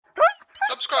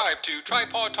Subscribe to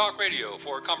Tripod Talk Radio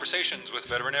for conversations with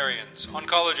veterinarians,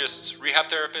 oncologists, rehab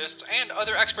therapists, and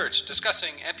other experts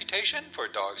discussing amputation for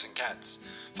dogs and cats.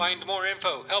 Find more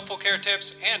info, helpful care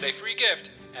tips, and a free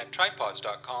gift at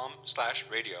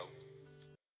tripods.com/radio.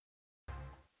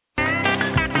 Got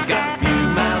a few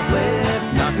miles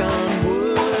left, knock on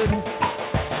wood.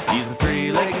 He's a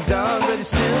three-legged dog, but he's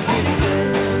still pretty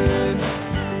good.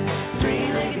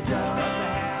 Three-legged dog.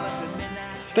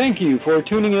 Thank you for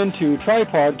tuning in to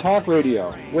Tripod Talk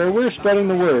Radio, where we're spreading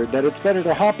the word that it's better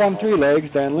to hop on 3 legs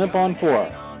than limp on 4.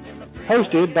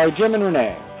 Hosted by Jim and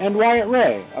Renee and Wyatt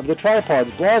Ray of the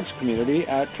Tripods blogs community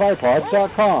at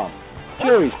tripods.com,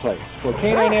 Jerry's place for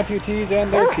canine amputees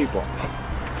and their people.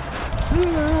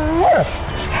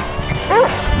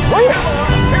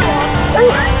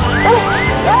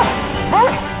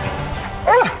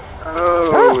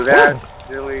 Oh, that's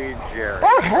silly Jerry.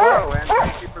 Hello, and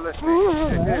thank you for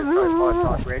listening. This is Tripod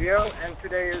Talk Radio, and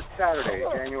today is Saturday,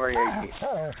 January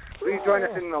 18th. Please join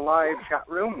us in the live chat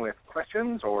room with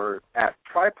questions or at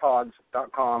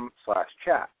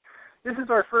tripods.com/chat. This is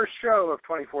our first show of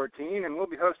 2014, and we'll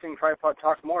be hosting Tripod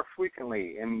Talk more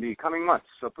frequently in the coming months.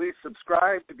 So please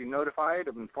subscribe to be notified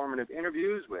of informative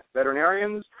interviews with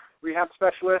veterinarians, rehab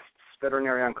specialists,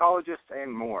 veterinary oncologists,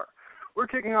 and more. We're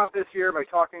kicking off this year by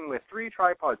talking with 3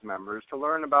 Tripods members to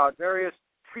learn about various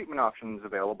treatment options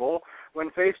available when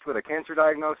faced with a cancer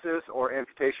diagnosis or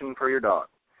amputation for your dog.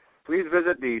 Please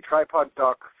visit the Tripod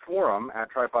Doc forum at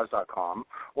tripods.com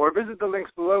or visit the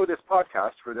links below this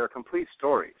podcast for their complete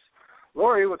stories.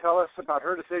 Lori will tell us about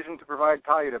her decision to provide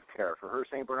palliative care for her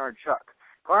St. Bernard Chuck.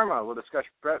 Karma will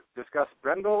discuss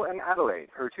Brendel and Adelaide,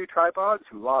 her 2 tripods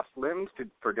who lost limbs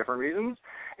for different reasons,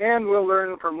 and we'll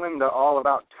learn from Linda all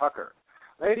about Tucker.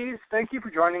 Ladies, thank you for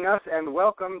joining us, and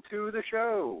welcome to the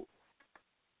show.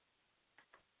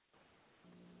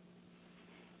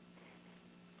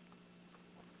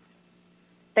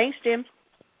 Thanks, Jim.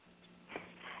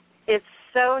 It's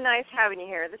so nice having you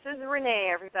here. This is Renee,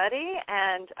 everybody,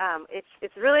 and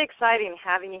it's really exciting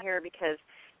having you here because,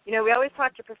 you know, we always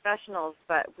talk to professionals,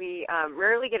 but we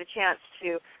rarely get a chance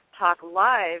to talk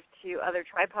live to other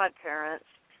tripod parents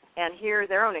and hear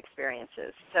their own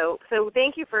experiences. So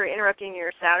thank you for interrupting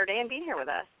your Saturday and being here with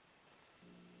us.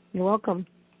 You're welcome.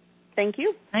 Thank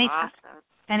you. Awesome.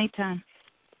 Anytime.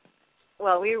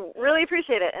 Well, we really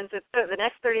appreciate it. And so the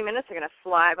next 30 minutes are going to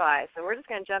fly by. So we're just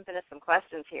going to jump into some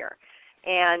questions here.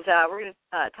 And we're going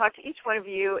to talk to each one of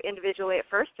you individually at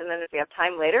first, and then if we have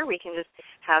time later, we can just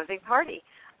have a big party.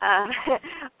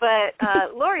 But,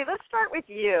 Lori, let's start with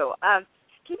you. Can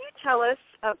you tell us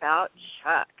about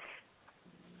Chuck?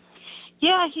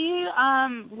 Yeah, he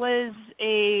was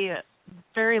a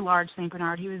very large St.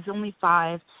 Bernard. He was only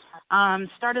 5.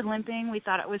 Started limping. We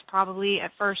thought it was probably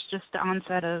at first just the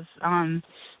onset of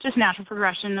just natural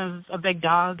progression of a big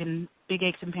dog and big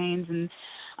aches and pains. And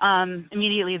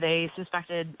immediately they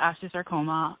suspected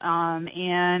osteosarcoma.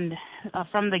 And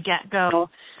from the get-go,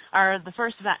 the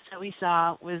first vet that we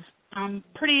saw was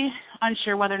pretty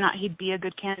unsure whether or not he'd be a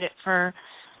good candidate for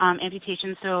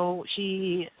amputation. So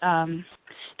she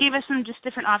gave us some just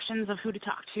different options of who to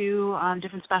talk to,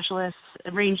 different specialists,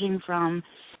 ranging from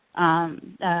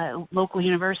local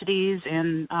universities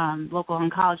and local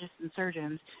oncologists and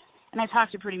surgeons. And I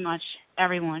talked to pretty much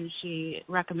everyone she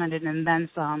recommended and then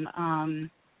some.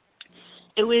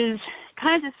 It was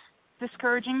kind of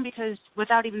discouraging because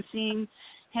without even seeing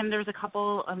him, there was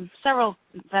several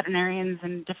veterinarians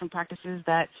and different practices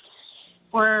that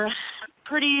were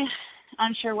pretty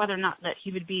unsure whether or not that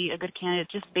he would be a good candidate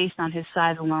just based on his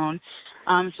size alone.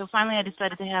 So finally I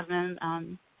decided to have him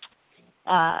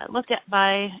looked at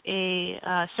by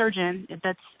a surgeon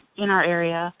that's in our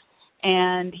area,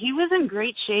 and he was in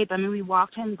great shape. I mean, we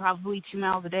walked him probably 2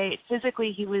 miles a day.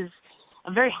 Physically, he was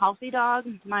a very healthy dog,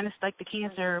 minus like the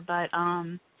cancer, but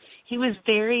he was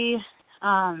very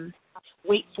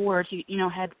weight forward. He,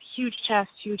 had huge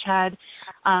chest, huge head,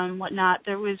 whatnot.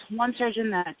 There was one surgeon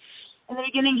that in the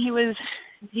beginning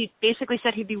he basically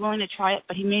said he'd be willing to try it,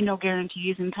 but he made no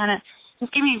guarantees and kind of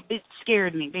it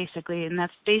scared me, basically, and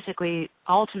that's basically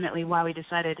ultimately why we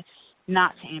decided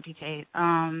not to amputate,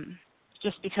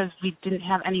 just because we didn't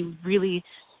have any really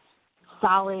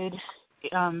solid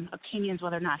opinions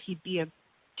whether or not he'd be a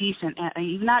decent,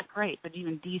 not great, but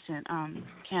even decent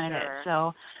candidate.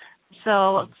 Sure.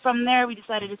 So from there, we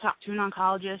decided to talk to an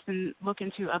oncologist and look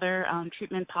into other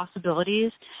treatment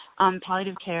possibilities,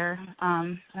 palliative care.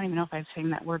 I don't even know if I'm saying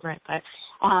that word right, but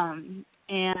and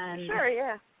sure,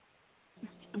 yeah.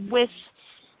 With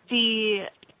the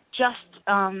just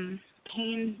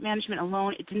pain management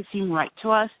alone, it didn't seem right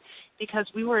to us because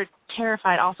we were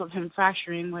terrified also of him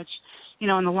fracturing, which,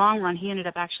 in the long run, he ended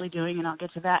up actually doing, and I'll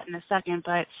get to that in a second.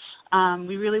 But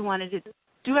we really wanted to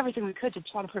do everything we could to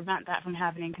try to prevent that from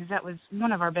happening, because that was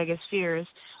one of our biggest fears.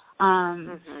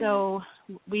 So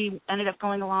we ended up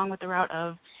going along with the route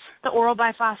of the oral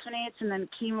bisphosphonates and then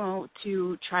chemo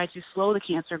to try to slow the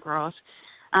cancer growth.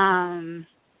 And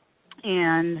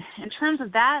in terms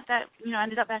of that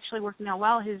ended up actually working out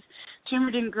well. His tumor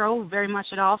didn't grow very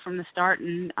much at all from the start,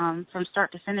 and from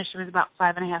start to finish, it was about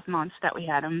 5.5 months that we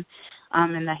had him,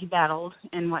 and that he battled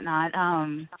and whatnot.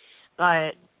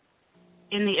 But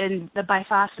in the end, the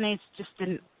biphosphonates just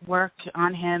didn't work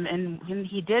on him, and when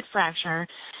he did fracture,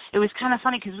 it was kind of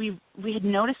funny because we had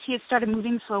noticed he had started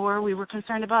moving slower. We were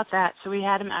concerned about that, so we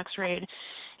had him x-rayed,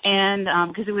 and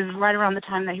because it was right around the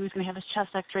time that he was going to have his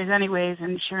chest x-rays anyways,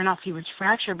 and sure enough, he was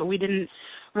fractured, but we didn't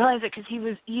realize it because he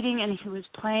was eating and he was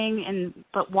playing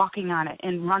but walking on it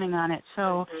and running on it.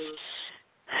 So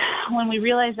when we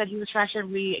realized that he was fractured,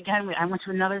 I went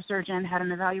to another surgeon, had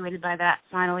him evaluated by that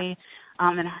finally,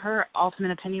 and her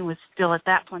ultimate opinion was still at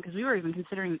that point, because we were even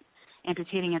considering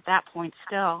amputating at that point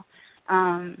still.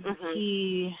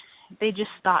 They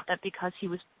just thought that because he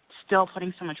was still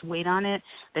putting so much weight on it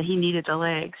that he needed the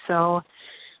leg. So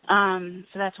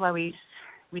that's why we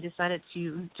decided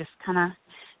to just kind of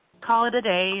call it a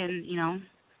day, and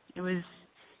it was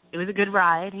a good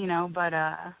ride, but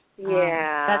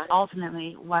that's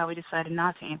ultimately why we decided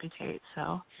not to amputate.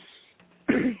 So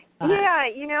yeah,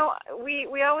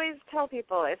 we always tell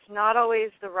people it's not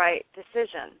always the right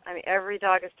decision. I mean, every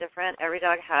dog is different. Every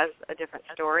dog has a different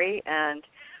story, and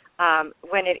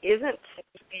when it isn't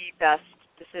the best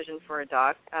decision for a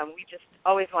dog, we just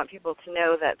always want people to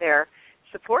know that they're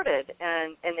supported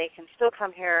and they can still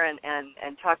come here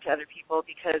and talk to other people,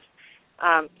 because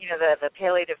the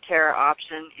palliative care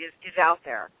option is out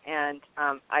there, and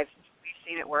we've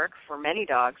seen it work for many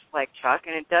dogs like Chuck,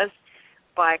 and it does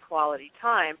buy quality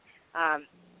time,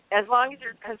 as long as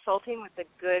you're consulting with a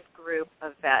good group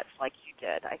of vets like you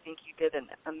did. I think you did an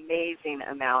amazing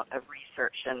amount of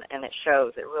research, and it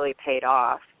shows. It really paid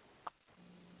off.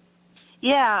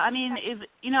 Yeah, I mean,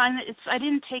 I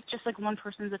didn't take just like one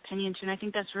person's opinion too, and I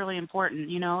think that's really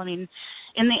important. I mean,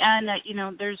 in the end,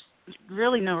 there's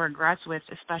really no regrets with,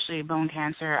 especially bone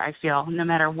cancer. I feel, no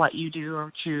matter what you do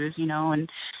or choose,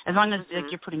 and as long as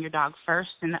you're putting your dog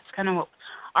first, and that's kind of what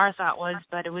our thought was.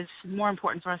 But it was more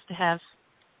important for us to have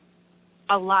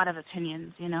a lot of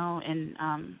opinions, and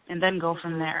then go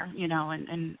from there,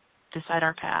 and decide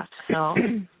our path. So,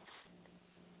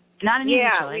 not an easy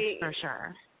choice for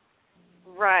sure.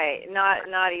 Right,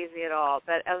 not easy at all.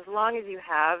 But as long as you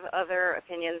have other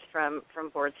opinions from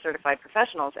board certified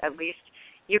professionals, at least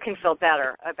you can feel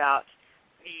better about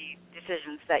the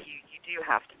decisions that you do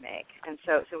have to make. And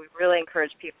so we really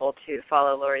encourage people to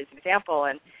follow Lori's example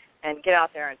and get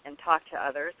out there and talk to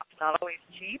others. It's not always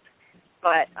cheap,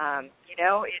 but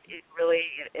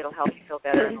it'll help you feel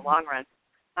better in the long run.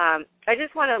 I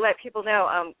just want to let people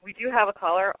know we do have a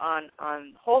caller on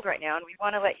hold right now, and we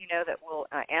want to let you know that we'll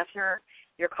answer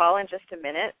your call in just a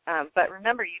minute. But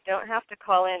remember, you don't have to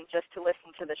call in just to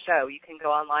listen to the show. You can go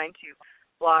online to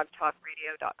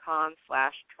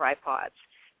blogtalkradio.com/tripods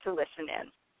to listen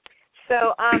in.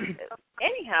 So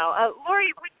anyhow,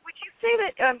 Lori, would you say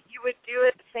that you would do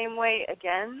it the same way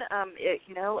again?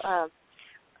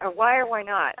 Or why or why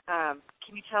not?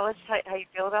 Can you tell us how you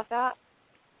feel about that?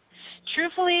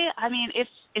 Truthfully, I mean, if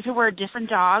it were a different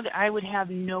dog, I would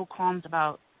have no qualms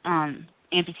about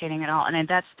amputating at all, and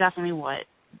that's definitely what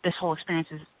this whole experience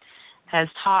has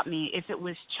taught me. If it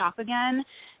was Chuck again,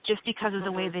 just because of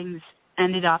the way things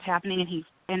ended up happening,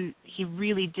 and he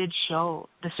really did show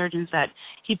the surgeons that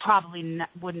he probably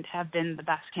wouldn't have been the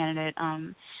best candidate.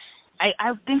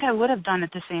 I think I would have done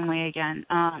it the same way again,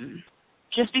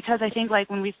 just because I think like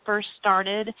when we first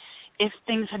started, if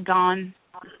things had gone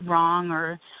wrong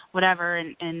or whatever,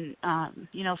 and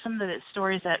some of the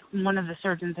stories that one of the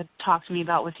surgeons had talked to me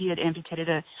about was he had amputated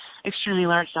a extremely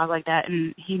large dog like that,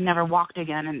 and he never walked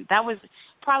again, and that was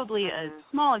probably a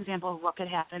small example of what could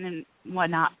happen and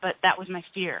whatnot, but that was my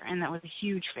fear, and that was a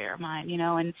huge fear of mine,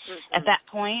 and at that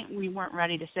point we weren't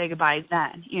ready to say goodbye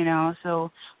then,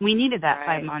 so we needed that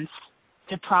 5 months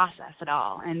to process it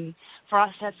all. And for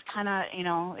us, that's kind of,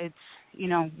 it's,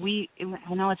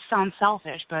 I know it sounds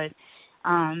selfish, but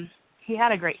he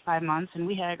had a great 5 months, and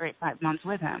we had a great 5 months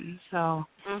with him. So,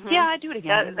 yeah, I'd do it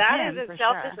again. That isn't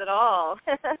selfish at all.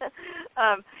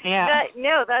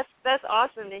 That's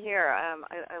awesome to hear. I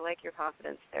like your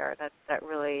confidence there. That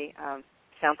really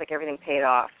sounds like everything paid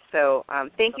off. So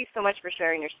thank you so much for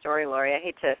sharing your story, Lori. I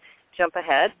hate to jump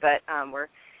ahead, but we're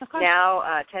now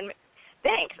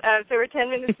Thanks. So we're 10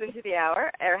 minutes into the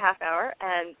hour, or half hour,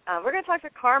 and we're going to talk to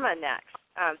Karma next.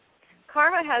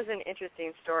 Karma has an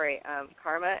interesting story.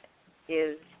 Karma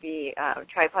is the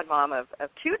tripod mom of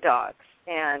 2 dogs.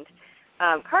 And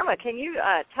Karma, can you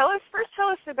tell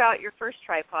us about your first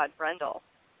tripod, Brendel?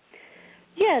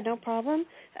 Yeah, no problem.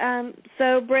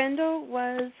 So Brendel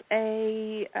was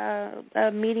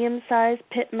a medium-sized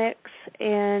pit mix,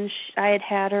 and I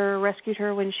had rescued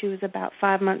her when she was about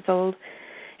 5 months old.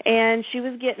 And she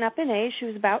was getting up in age. She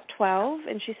was about 12,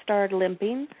 and she started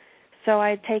limping. So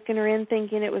I had taken her in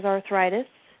thinking it was arthritis.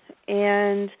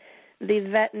 And the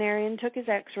veterinarian took his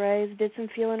x-rays, did some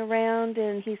feeling around,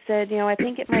 and he said, I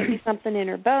think it might be something in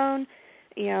her bone.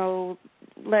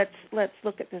 Let's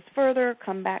look at this further,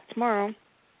 come back tomorrow.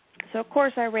 So, of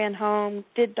course, I ran home,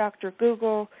 did Dr.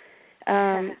 Google.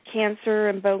 Cancer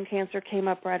and bone cancer came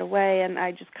up right away, and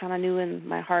I just kind of knew in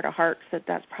my heart of hearts that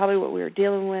that's probably what we were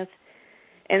dealing with.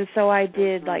 And so I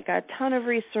did like a ton of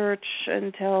research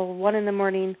until 1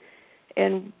 a.m,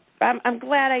 and I'm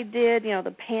glad I did.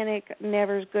 The panic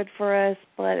never is good for us,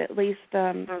 but at least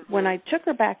when I took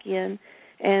her back in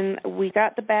and we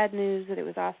got the bad news that it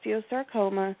was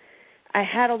osteosarcoma, I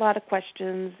had a lot of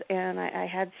questions, and I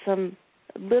had some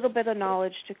little bit of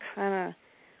knowledge to kind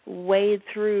of wade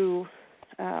through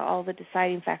all the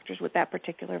deciding factors with that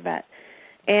particular vet.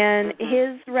 And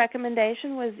his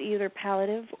recommendation was either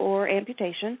palliative or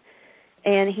amputation,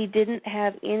 and he didn't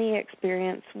have any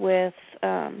experience with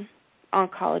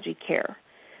oncology care.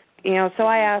 So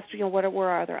I asked, what were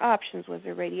our other options? Was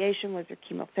there radiation? Was there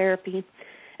chemotherapy?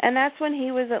 And that's when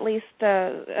he was at least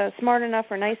smart enough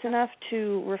or nice enough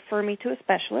to refer me to a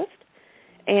specialist.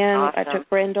 And awesome. I took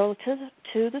Brendel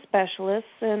to the specialist,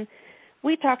 and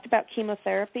we talked about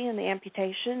chemotherapy and the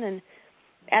amputation. And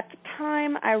at the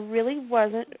time, I really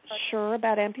wasn't sure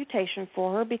about amputation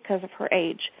for her because of her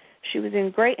age. She was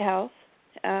in great health,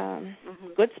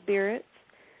 good spirits,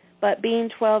 but being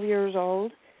 12 years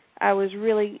old, I was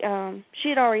really, she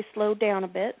had already slowed down a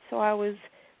bit, so I was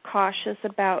cautious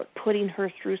about putting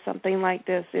her through something like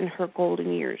this in her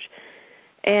golden years.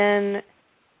 And,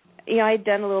 I had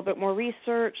done a little bit more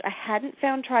research. I hadn't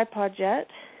found tripods yet,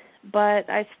 but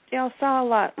I saw a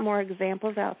lot more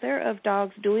examples out there of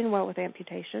dogs doing well with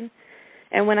amputation.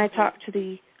 And when I talked to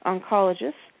the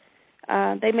oncologist,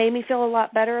 they made me feel a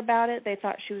lot better about it. They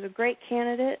thought she was a great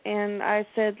candidate, and I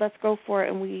said, let's go for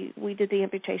it, and we did the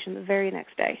amputation the very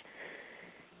next day.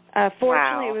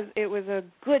 Fortunately, it was a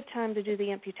good time to do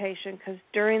the amputation because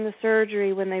during the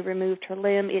surgery when they removed her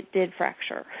limb, it did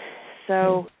fracture.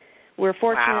 So we're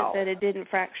fortunate that it didn't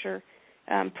fracture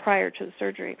prior to the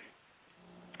surgery.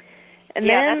 And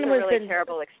then that's a really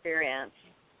terrible experience.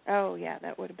 Oh, yeah,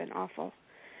 that would have been awful.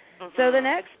 So the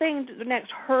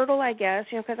next hurdle, I guess,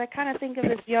 because I kind of think of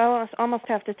this, you almost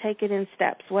have to take it in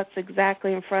steps. What's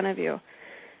exactly in front of you?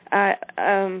 As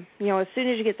soon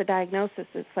as you get the diagnosis,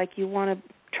 it's like you want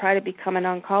to try to become an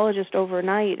oncologist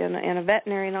overnight and a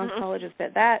veterinarian oncologist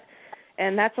at that,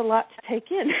 and that's a lot to take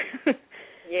in.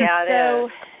 Yeah, it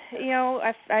is.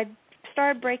 I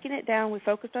started breaking it down. We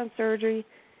focused on surgery.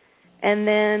 And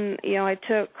then, I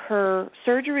took her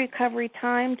surgery recovery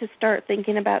time to start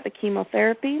thinking about the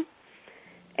chemotherapy.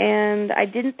 And I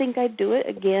didn't think I'd do it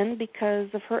again because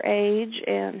of her age.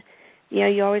 And,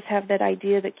 you always have that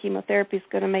idea that chemotherapy is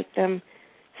going to make them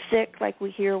sick like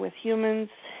we hear with humans.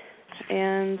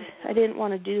 And I didn't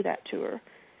want to do that to her.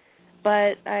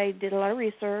 But I did a lot of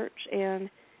research. And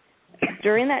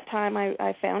during that time,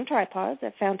 I found tripods.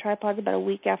 I found tripods about a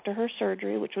week after her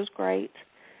surgery, which was great.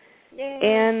 Yay.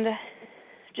 And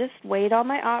just weighed all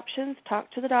my options,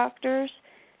 talked to the doctors.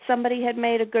 Somebody had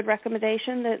made a good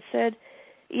recommendation that said,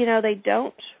 they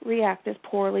don't react as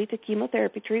poorly to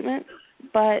chemotherapy treatment,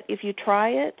 but if you try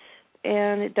it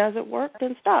and it doesn't work,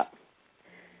 then stop.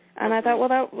 And I thought, well,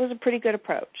 that was a pretty good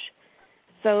approach.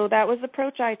 So that was the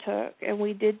approach I took, and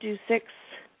we did do six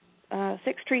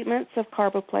treatments of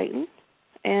carboplatin,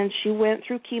 and she went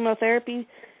through chemotherapy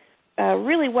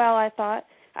really well, I thought.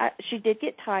 She did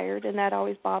get tired, and that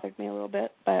always bothered me a little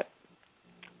bit, but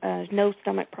no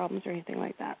stomach problems or anything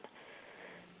like that.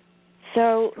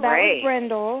 So that was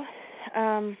Brendel.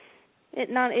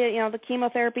 The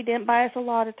chemotherapy didn't buy us a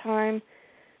lot of time,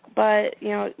 but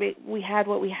we had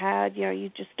what we had. You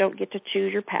just don't get to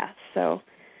choose your path. So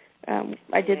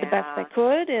I did the best I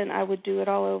could, and I would do it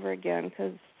all over again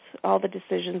because all the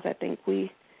decisions, I think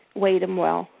we weighed them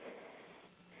well.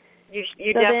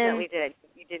 You definitely did.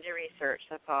 You did your research.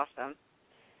 That's awesome.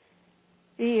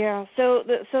 Yeah. So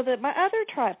my other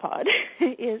tripod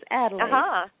is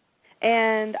Adelaide.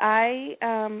 And I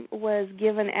was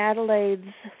given Adelaide's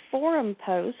forum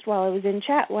post while I was in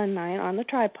chat one night on the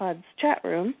Tripods chat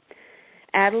room.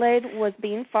 Adelaide was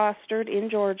being fostered in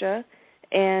Georgia,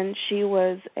 and she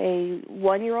was a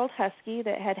 1-year-old husky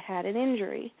that had an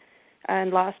injury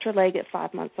and lost her leg at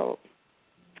 5 months old.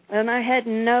 And I had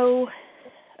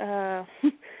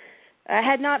I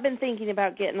had not been thinking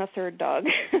about getting a third dog.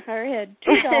 I had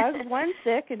 2 dogs, 1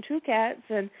 sick and 2 cats,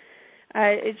 and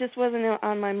it just wasn't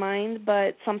on my mind,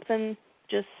 but something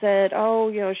just said,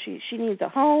 she needs a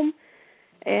home,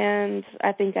 and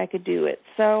I think I could do it.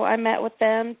 So I met with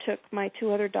them, took my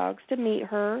 2 other dogs to meet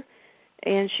her,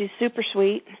 and she's super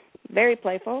sweet, very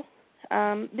playful.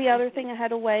 The other thing I had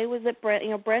to weigh was that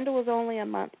Brenda was only a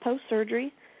month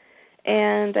post-surgery,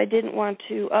 and I didn't want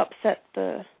to upset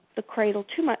the cradle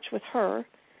too much with her,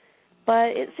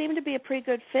 but it seemed to be a pretty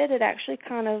good fit. It actually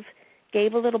kind of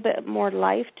gave a little bit more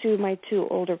life to my 2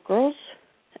 older girls,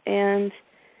 and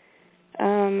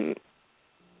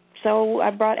so I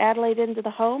brought Adelaide into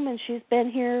the home, and she's been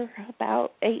here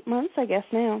about 8 months, I guess,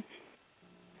 now.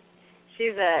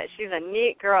 She's a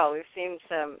neat girl. We've seen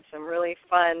some really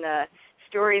fun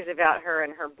stories about her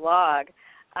in her blog.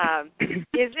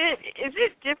 Is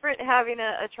it different having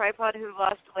a tripod who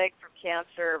lost a leg from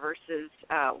cancer versus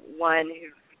one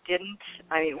who didn't?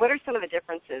 I mean, what are some of the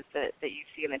differences that you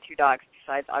see in the 2 dogs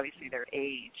besides obviously their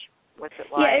age? What's it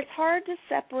like? Yeah, it's hard to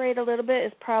separate a little bit.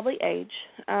 It's probably age.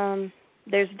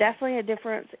 There's definitely a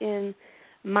difference in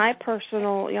my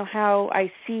personal, how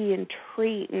I see and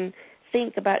treat and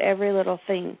think about every little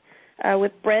thing.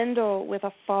 With Brendel, with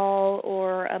a fall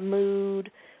or a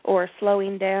mood or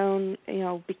slowing down,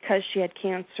 because she had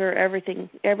cancer,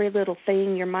 every little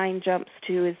thing your mind jumps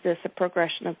to is this a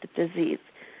progression of the disease.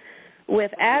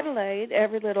 With Adelaide,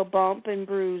 every little bump and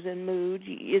bruise and mood,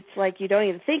 it's like you don't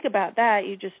even think about that.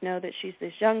 You just know that she's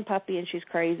this young puppy and she's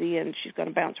crazy and she's going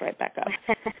to bounce right back up.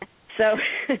 So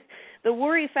the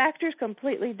worry factor is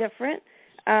completely different.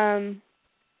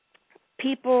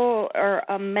 People are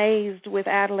amazed with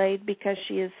Adelaide because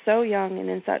she is so young and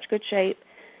in such good shape.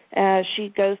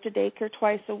 She goes to daycare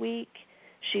twice a week.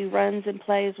 She runs and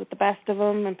plays with the best of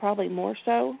them, and probably more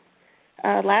so.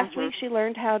 Last week she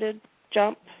learned how to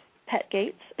jump pet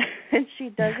gates, and she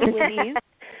does it with ease.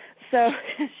 So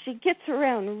she gets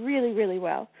around really, really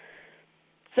well.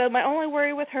 So my only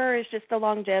worry with her is just the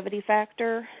longevity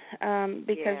factor,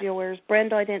 because whereas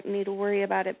Brenda, I didn't need to worry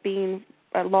about it being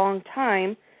a long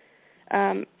time.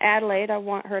 Adelaide, I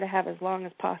want her to have as long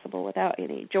as possible without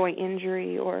any joint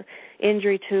injury or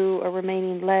injury to a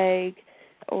remaining leg,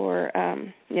 or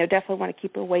definitely want to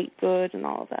keep her weight good and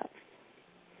all of that.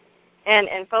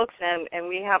 And folks, and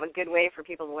we have a good way for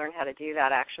people to learn how to do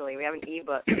that. Actually, we have an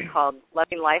ebook called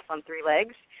 "Loving Life on 3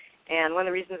 Legs," and one of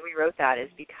the reasons we wrote that is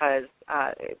because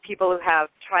people who have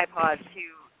tripods who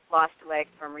lost a leg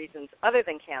from reasons other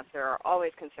than cancer are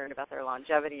always concerned about their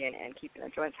longevity and keeping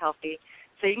their joints healthy.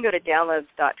 So you can go to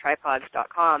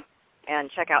downloads.tripods.com and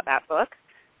check out that book.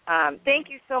 Thank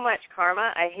you so much,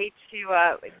 Karma. I hate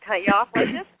to cut you off like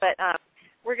this, but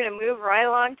we're going to move right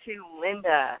along to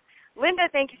Linda. Linda,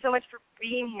 thank you so much for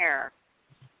being here.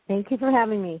 Thank you for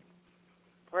having me.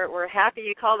 We're happy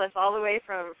you called us all the way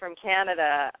from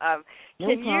Canada. No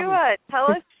can problem. you tell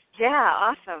us? Yeah,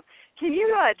 awesome. Can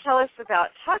you tell us about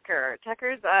Tucker?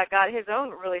 Tucker's got his own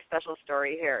really special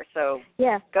story here, so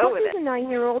go with it. Tucker's a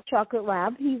 9-year-old chocolate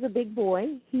lab. He's a big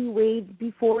boy. He weighed,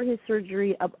 before his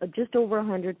surgery, just over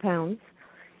 100 pounds.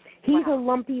 He's a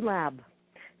lumpy lab,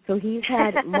 so he's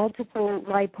had multiple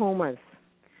lipomas.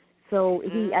 So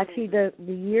he actually, the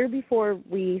year before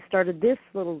we started this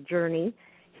little journey,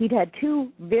 he'd had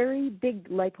 2 very big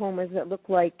lipomas that looked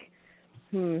like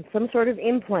some sort of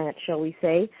implant, shall we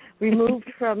say, removed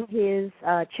from his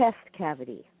chest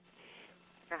cavity.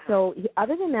 So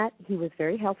other than that, he was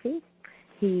very healthy.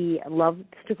 He loves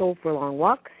to go for long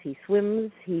walks. He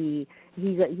swims. He's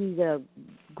a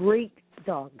great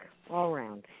dog all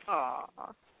around.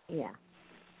 Aww. Yeah.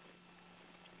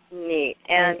 Neat.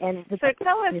 And so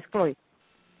tell us. Story.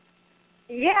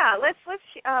 Yeah, let's.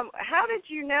 How did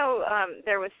you know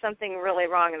there was something really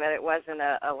wrong and that it wasn't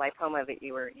a lipoma that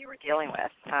you were dealing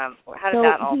with? How did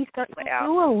that all play out?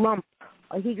 Grew a lump.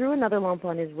 He grew another lump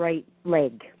on his right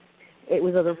leg. It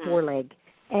was other foreleg,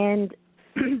 and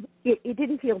it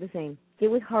didn't feel the same. It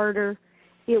was harder.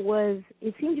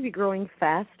 It seemed to be growing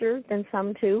faster than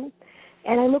some too.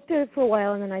 And I looked at it for a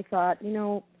while, and then I thought,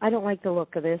 I don't like the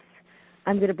look of this.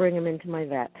 I'm going to bring him into my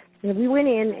vet. And we went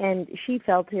in, and she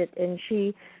felt it, and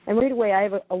right away I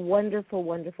have a wonderful,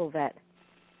 wonderful vet.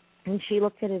 And she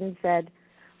looked at it and said,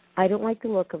 I don't like the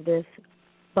look of this,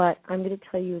 but I'm going to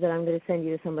tell you that I'm going to send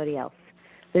you to somebody else.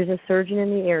 There's a surgeon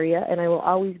in the area, and I will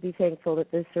always be thankful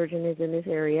that this surgeon is in this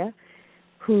area,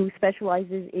 who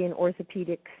specializes in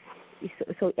orthopedics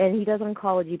and he does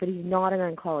oncology, but he's not an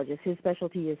oncologist. His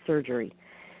specialty is surgery.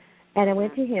 And I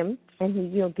went to him, and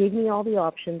he, gave me all the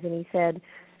options, and he said,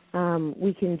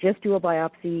 we can just do a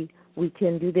biopsy, we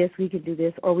can do this, we can do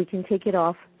this, or we can take it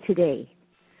off today.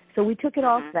 So we took it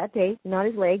off that day, not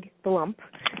his leg, the lump,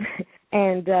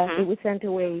 and it was sent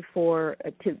away for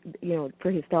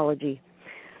histology.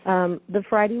 The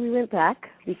Friday we went back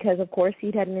because, of course,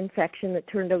 he'd had an infection that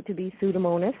turned out to be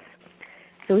Pseudomonas.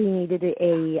 So he needed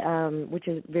which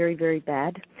is very, very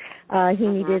bad. He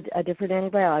needed a different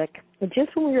antibiotic. And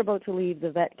just when we were about to leave, the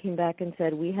vet came back and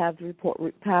said, we have the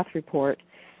path report,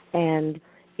 and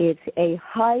it's a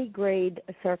high-grade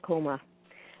sarcoma.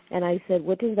 And I said,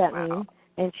 what does that mean?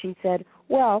 And she said,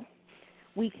 well,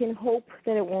 we can hope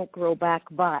that it won't grow back,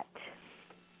 but.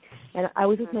 And I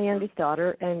was with my youngest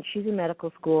daughter, and she's in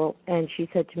medical school, and she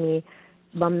said to me,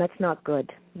 Mom, that's not good.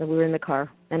 And we were in the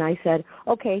car. And I said,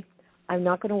 okay, I'm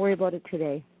not going to worry about it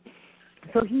today.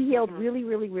 So he healed really,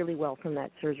 really, really well from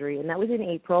that surgery, and that was in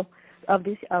April of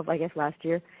last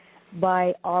year.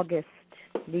 By August,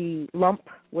 the lump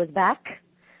was back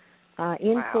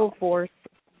in full force,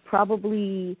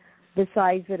 probably the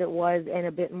size that it was and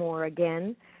a bit more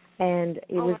again, and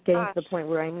it was getting to the point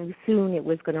where I knew soon it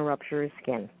was going to rupture his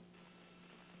skin.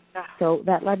 So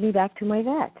that led me back to my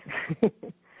vet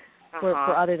for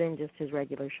other than just his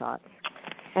regular shots.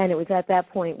 And it was at that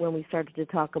point when we started to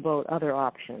talk about other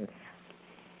options.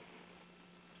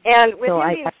 And with you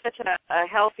being such a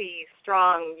healthy,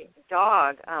 strong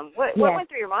dog, what went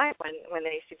through your mind when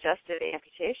they suggested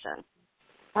amputation?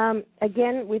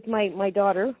 Again, with my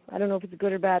daughter, I don't know if it's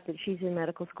good or bad that she's in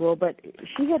medical school, but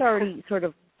she had already sort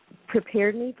of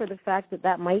prepared me for the fact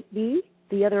that might be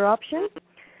the other option.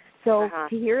 So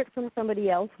to hear it from somebody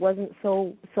else wasn't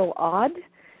so odd.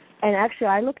 And actually,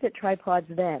 I looked at tripods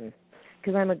then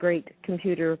because I'm a great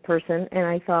computer person, and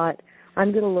I thought,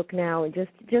 I'm going to look now and just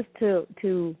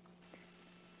to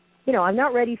I'm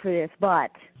not ready for this,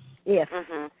 but if.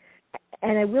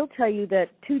 And I will tell you that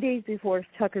 2 days before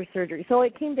Tucker's surgery, so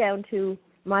it came down to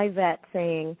my vet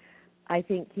saying, I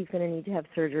think he's going to need to have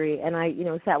surgery. And I,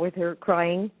 sat with her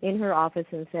crying in her office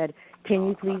and said, can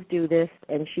you please do this?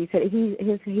 And she said,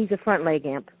 he's a front leg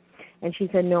amp. And she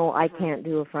said, no, I can't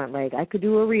do a front leg. I could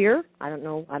do a rear. I don't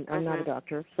know. I'm not a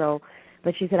doctor.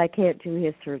 But she said, I can't do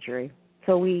his surgery.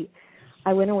 So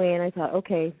I went away and I thought,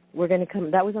 okay, we're going to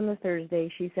come. That was on the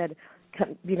Thursday. She said,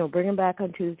 bring him back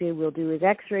on Tuesday. We'll do his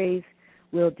x-rays.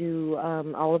 We'll do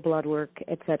all the blood work,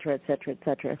 et cetera, et cetera, et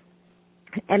cetera.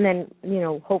 And then,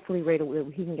 hopefully right away,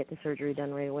 he can get the surgery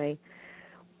done right away.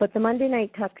 But the Monday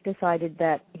night, Tuck decided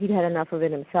that he'd had enough of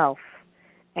it himself.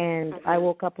 And I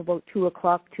woke up about 2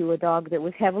 o'clock to a dog that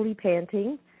was heavily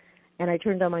panting, and I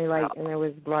turned on my light, and there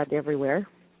was blood everywhere.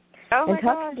 And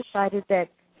Tuck decided that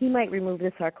he might remove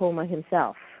the sarcoma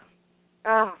himself.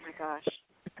 Oh, my gosh.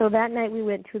 So that night we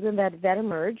went to the vet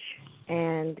Emerge,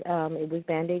 and it was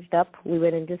bandaged up. We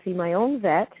went in to see my own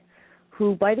vet,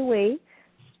 who, by the way,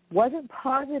 wasn't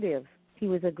positive he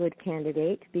was a good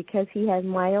candidate because he had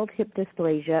mild hip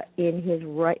dysplasia in his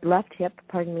left hip,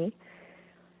 And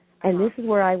this is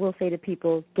where I will say to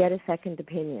people, get a second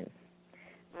opinion.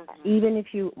 Even if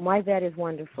my vet is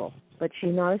wonderful, but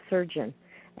she's not a surgeon.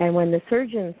 And when the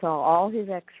surgeon saw all his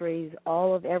x-rays,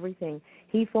 all of everything,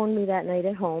 he phoned me that night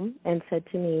at home and said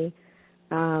to me,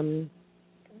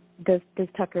 does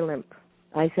Tucker limp?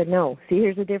 I said, no. See,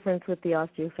 here's the difference with the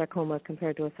osteosarcoma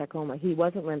compared to a sarcoma. He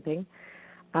wasn't limping.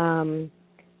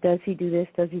 Does he do this?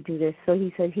 Does he do this? So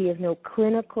he said he has no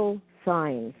clinical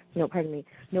signs, no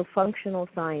functional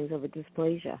signs of a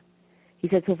dysplasia. He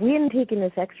said, so if we hadn't taken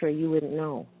this x-ray, you wouldn't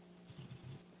know.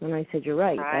 And I said, you're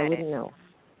right. I wouldn't know.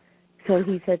 So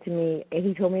he said to me,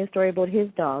 he told me a story about his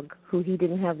dog, who he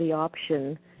didn't have the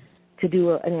option to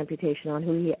do an amputation on,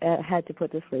 who he had to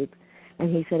put to sleep.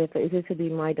 And he said, if this would be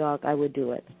my dog, I would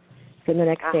do it. So the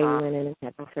next day we went in and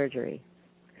had the surgery.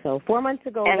 So 4 months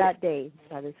ago that day,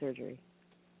 he had the surgery.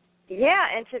 Yeah,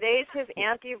 and today's his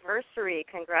anniversary.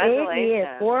 Congratulations. It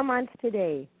is 4 months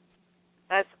today.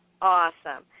 That's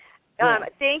awesome.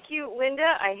 Thank you,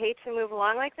 Linda. I hate to move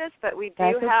along like this, but we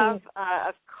do have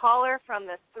a caller from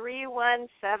the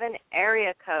 317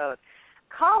 area code.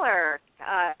 Caller,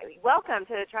 welcome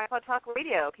to Tripod Talk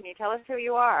Radio. Can you tell us who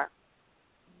you are?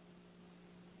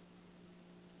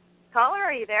 Caller,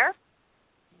 are you there?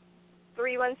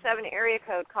 317 area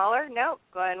code. Caller? Nope.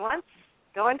 Going once,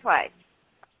 going twice.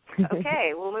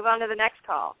 Okay, we'll move on to the next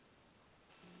call.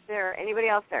 Is there anybody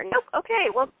else there? Nope. Okay,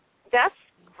 well, that's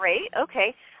great.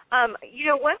 Okay.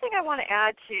 One thing I want to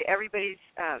add to everybody's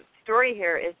story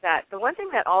here is that the one thing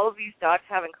that all of these dogs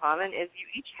have in common is you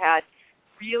each had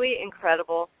really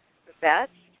incredible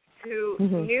vets who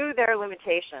knew their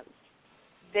limitations.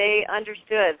 They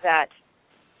understood that,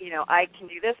 I can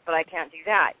do this, but I can't do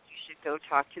that. You should go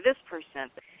talk to this person.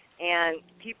 And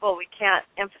people, we can't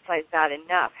emphasize that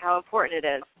enough, how important it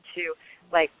is to,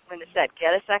 like Linda said,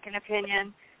 get a second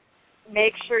opinion.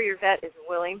 Make sure your vet is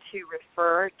willing to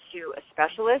refer to a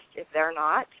specialist if they're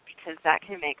not, because that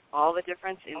can make all the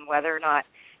difference in whether or not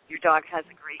your dog has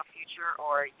a great future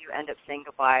or you end up saying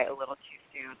goodbye a little too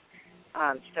soon.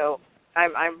 So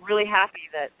I'm really happy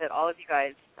that all of you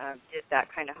guys did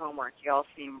that kind of homework. You all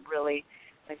seem really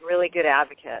good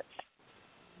advocates.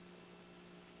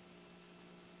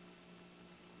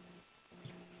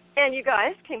 And you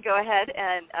guys can go ahead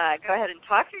and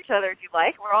talk to each other if you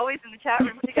like. We're always in the chat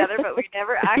room together, but we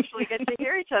never actually get to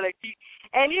hear each other. Do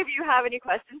any of you have any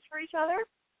questions for each other?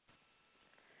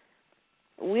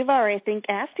 We've already, I think,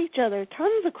 asked each other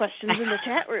tons of questions in the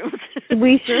chat room.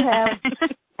 We sure have.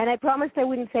 And I promised I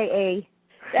wouldn't say A.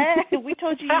 We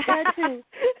told you had to.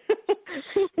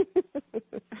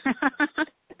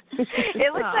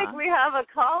 It looks like we have a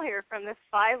call here from the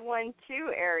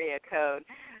 512 area code.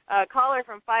 Caller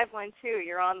from 512,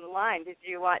 you're on the line. Did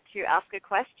you want to ask a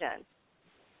question?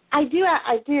 I do.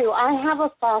 I have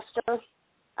a foster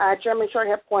German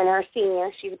Shorthair Pointer, a senior.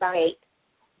 She's about 8.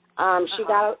 She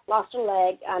lost her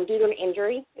leg due to an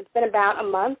injury. It's been about a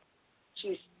month.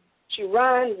 She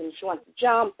runs and she wants to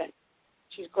jump and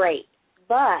she's great.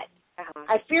 But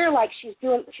I feel like she's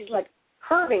like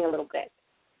curving a little bit.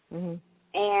 Mm-hmm.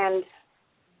 And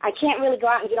I can't really go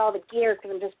out and get all the gear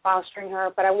because I'm just fostering her,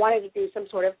 but I wanted to do some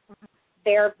sort of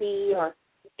therapy, or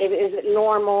is it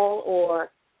normal, or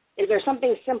is there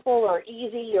something simple or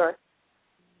easy, or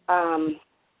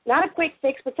not a quick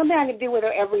fix, but something I could do with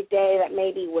her every day that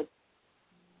maybe would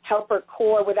help her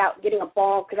core without getting a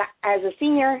ball, because as a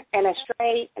senior and a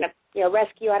stray and a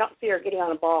rescue, I don't see her getting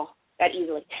on a ball that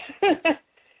easily.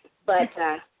 But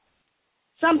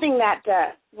something that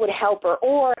would help her,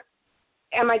 or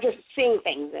am I just seeing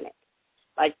things in it?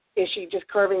 Like, is she just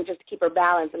curving just to keep her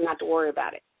balance and not to worry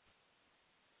about it?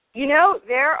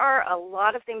 There are a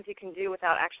lot of things you can do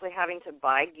without actually having to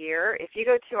buy gear. If you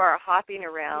go to our hopping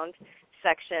around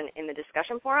section in the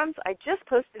discussion forums, I just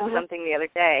posted something the other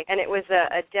day, and it was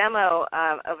a demo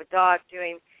of a dog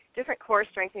doing different core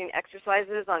strengthening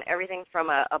exercises on everything from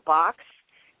a box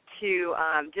to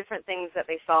different things that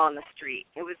they saw on the street.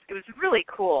 It was really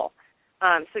cool.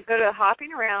 So go to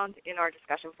Hopping Around in our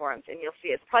discussion forums, and you'll see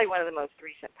it's probably one of the most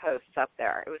recent posts up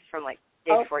there. It was from,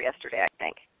 day before yesterday, I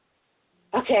think.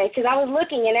 Okay, because I was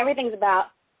looking, and everything's about,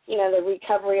 the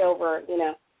recovery over,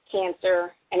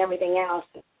 cancer and everything else.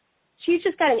 She's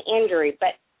just got an injury,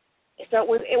 but so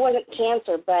it wasn't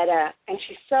cancer, but and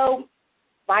she's so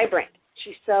vibrant.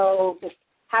 She's so just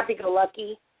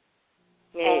happy-go-lucky.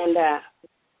 And,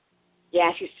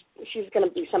 she's going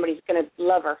to be somebody's going to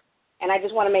love her. And I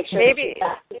just want to make sure maybe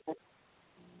that she's got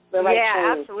the right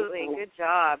training. Absolutely. Good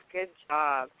job.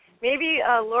 Maybe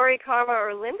Lori, Karma,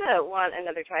 or Linda want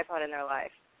another tripod in their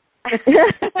life.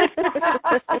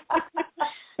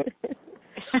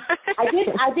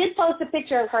 I did post a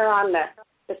picture of her on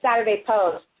the Saturday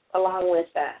Post along with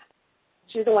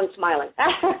she's the one smiling.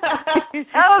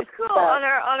 Oh, cool. So, on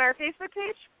our Facebook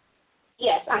page?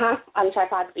 Yes, on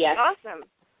Tripod, yes. Awesome.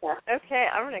 Yeah. Okay,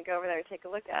 I'm going to go over there and take a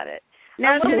look at it.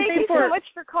 Now, thank you so much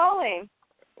for calling.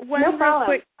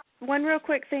 One real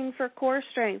quick thing for core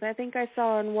strength. I think I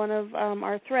saw in one of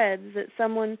our threads that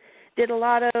someone did a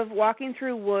lot of walking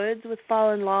through woods with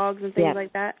fallen logs and things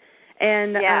like that.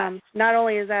 And not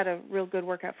only is that a real good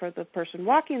workout for the person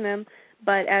walking them,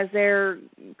 but as they're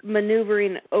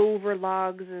maneuvering over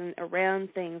logs and around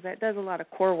things, that does a lot of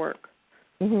core work.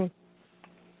 Mm-hmm.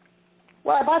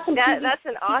 Well, I bought some that's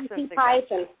an awesome pipes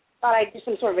and thought I'd do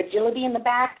some sort of agility in the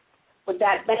back. Would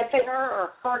that benefit her or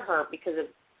hurt her because of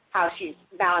how she's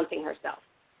balancing herself?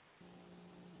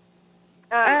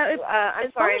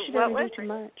 I'm sorry, what was too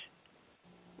much?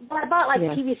 Well, I bought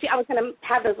PVC. I was going to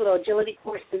have those little agility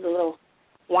courses, a little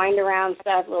wind around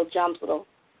stuff, little jumps, little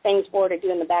things for her to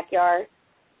do in the backyard.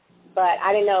 But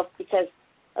I didn't know if because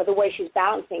of the way she's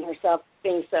balancing herself,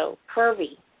 being so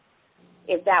curvy,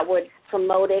 if that would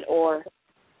promote it or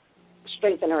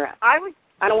strengthen her up. I would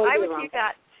keep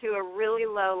that to a really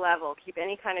low level. Keep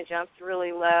any kind of jumps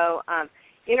really low.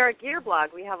 In our gear blog,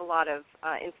 we have a lot of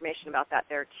information about that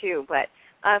there too. But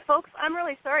folks, I'm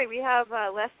really sorry. We have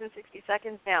less than 60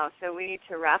 seconds now, so we need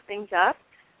to wrap things up.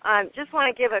 Just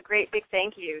want to give a great big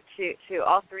thank you to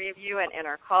all three of you and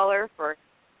our caller for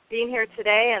being here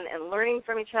today and learning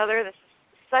from each other. This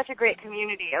is such a great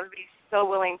community. Everybody's so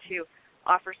willing to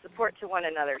offer support to one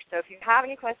another. So if you have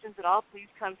any questions at all, please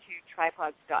come to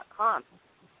tripods.com.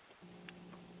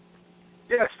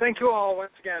 Yes, thank you all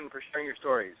once again for sharing your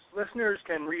stories. Listeners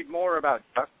can read more about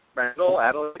Chuck, Randall,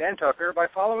 Adelaide, and Tucker by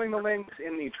following the links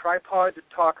in the Tripod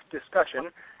Talk discussion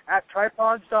at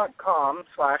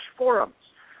tripods.com/forums.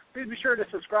 Please be sure to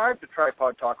subscribe to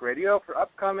Tripod Talk Radio for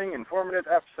upcoming informative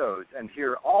episodes and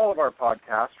hear all of our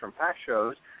podcasts from past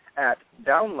shows at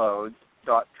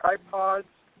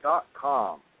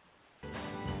downloads.tripods.com.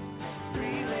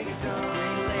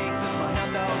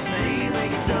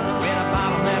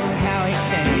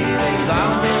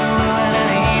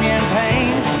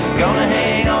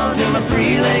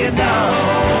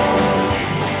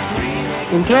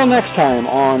 Until next time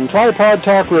on Tripod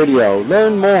Talk Radio,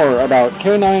 learn more about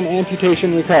canine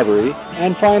amputation recovery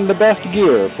and find the best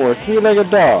gear for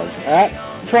three-legged dogs at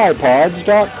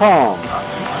tripods.com.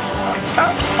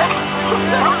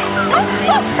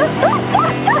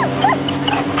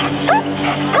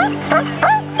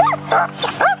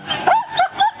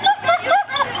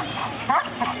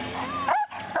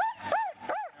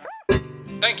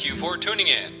 Thank you for tuning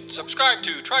in. Subscribe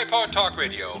to Tripod Talk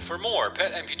Radio for more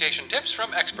pet amputation tips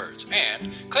from experts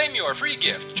and claim your free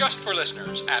gift just for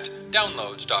listeners at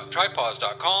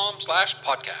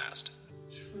downloads.tripods.com/podcast.